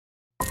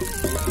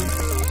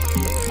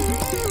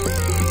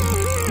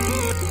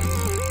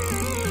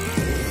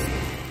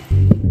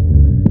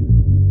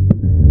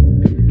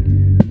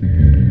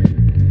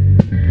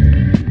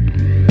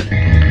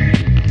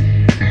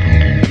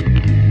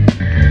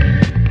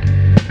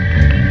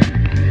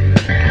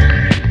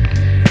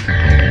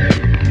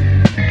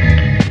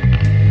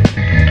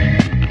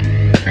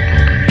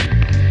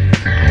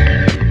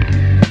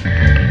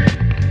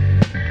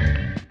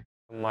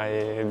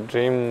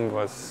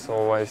was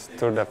always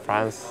Tour de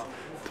France,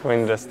 to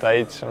win the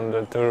stage on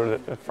the Tour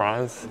de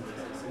France.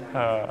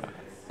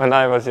 When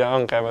I was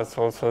young, I was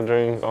also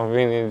dreaming of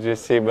winning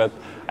GC, but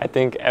I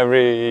think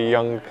every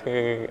young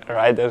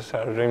riders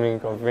are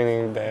dreaming of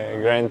winning the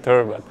Grand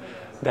Tour. But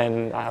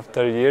then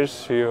after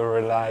years, you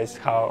realize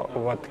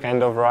what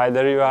kind of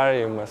rider you are.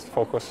 You must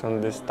focus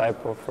on this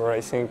type of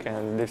racing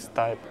and this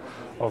type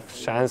of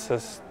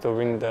chances to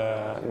win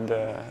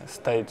the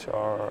stage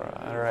or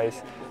a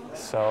race.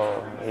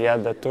 So yeah,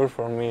 the Tour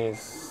for me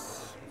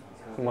is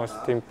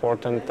most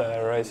important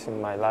race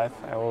in my life.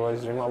 I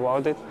always dream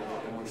about it.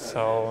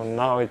 So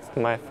now it's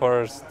my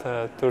first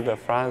Tour de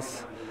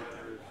France.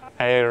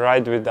 I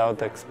ride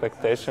without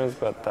expectations,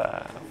 but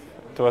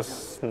it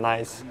was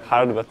nice,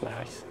 hard but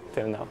nice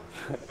till now.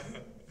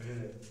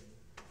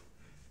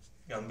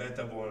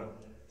 Gambetta buona.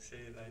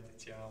 Sì, dai,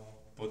 diciamo.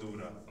 Un po'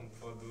 dura. Un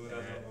po' dura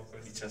dopo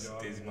questi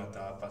 17ª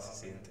tappa si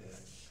sente.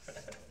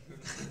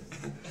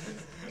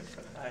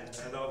 Dai,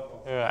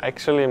 dopo.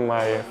 Actually,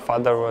 my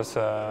father was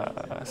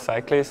a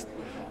cyclist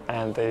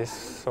and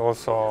is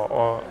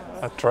also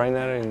a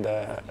trainer in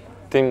the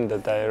team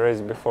that I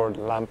raced before,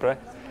 Lampre.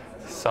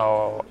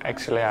 So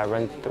actually,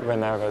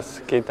 when I was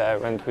a kid, I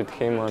went with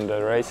him on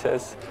the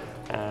races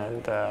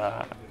and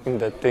in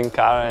the team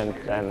car, and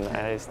then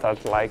I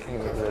started liking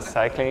the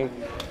cycling,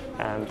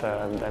 and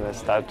then I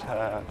started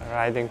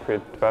riding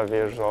with 12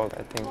 years old,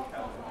 I think.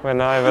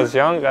 When I was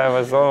young, I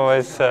was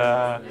always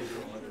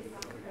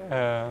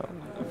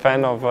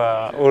fan of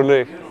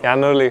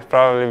Jan Polanc,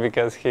 probably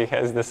because he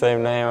has the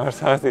same name or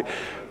something.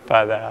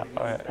 But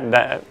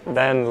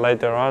then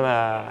later on,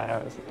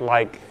 I was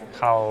like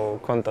how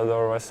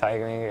Contador was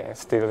cycling, and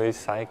still is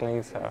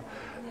cycling. So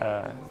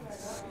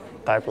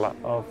type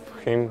of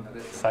him,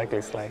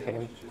 cyclists like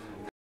him.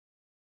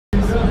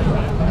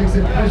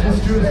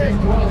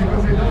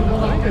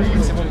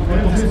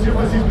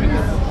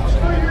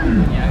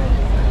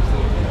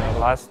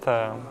 Last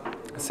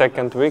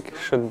second week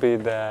should be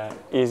the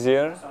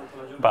easier,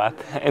 but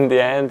in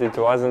the end it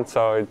wasn't,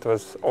 so it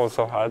was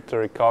also hard to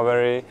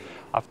recovery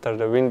after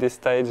the windy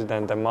stage,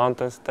 then the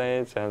mountain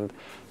stage, and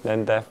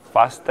then the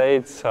fast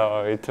stage,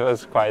 so it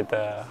was quite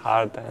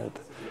hard, and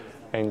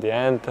in the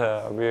end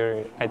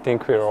I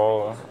think we're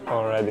all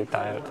already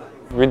tired.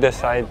 We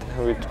decide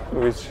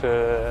which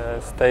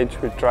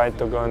stage we try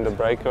to go in the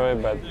breakaway,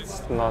 but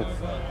it's not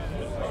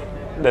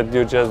that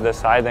you just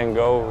decide and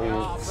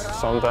go.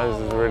 Sometimes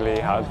it's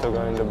really hard to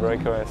go in the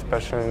breakaway,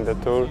 especially in the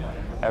Tour.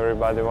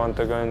 Everybody wants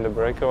to go in the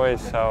breakaway,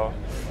 so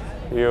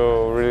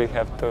you really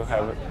have to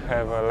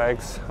have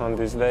legs on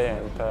this day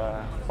and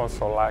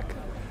also luck.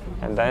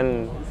 And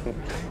then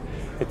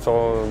it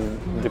all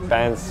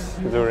depends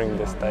during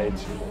the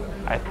stage.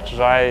 I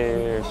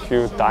tried a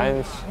few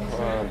times,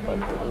 but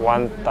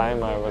one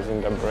time I was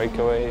in the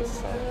breakaway,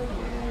 so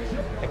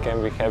I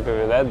can be happy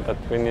with that, but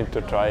we need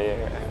to try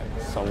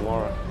some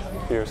more,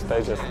 few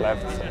stages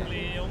left. So.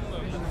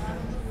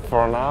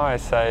 For now I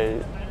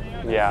say,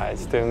 yeah, I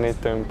still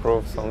need to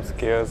improve some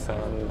skills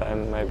and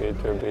then maybe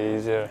it will be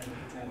easier.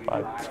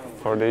 But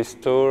for this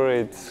Tour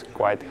it's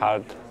quite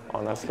hard.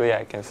 Honestly,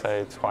 I can say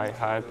it's quite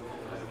hard.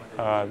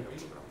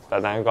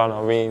 That I'm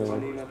gonna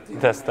win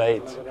the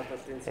stage.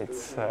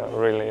 It's a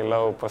really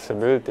low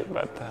possibility,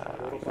 but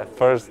the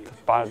first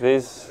part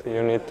is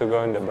you need to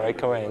go in the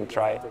breakaway and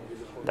try.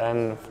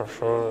 Then for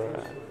sure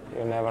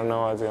you never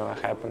know what's gonna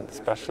happen,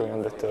 especially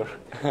on the Tour.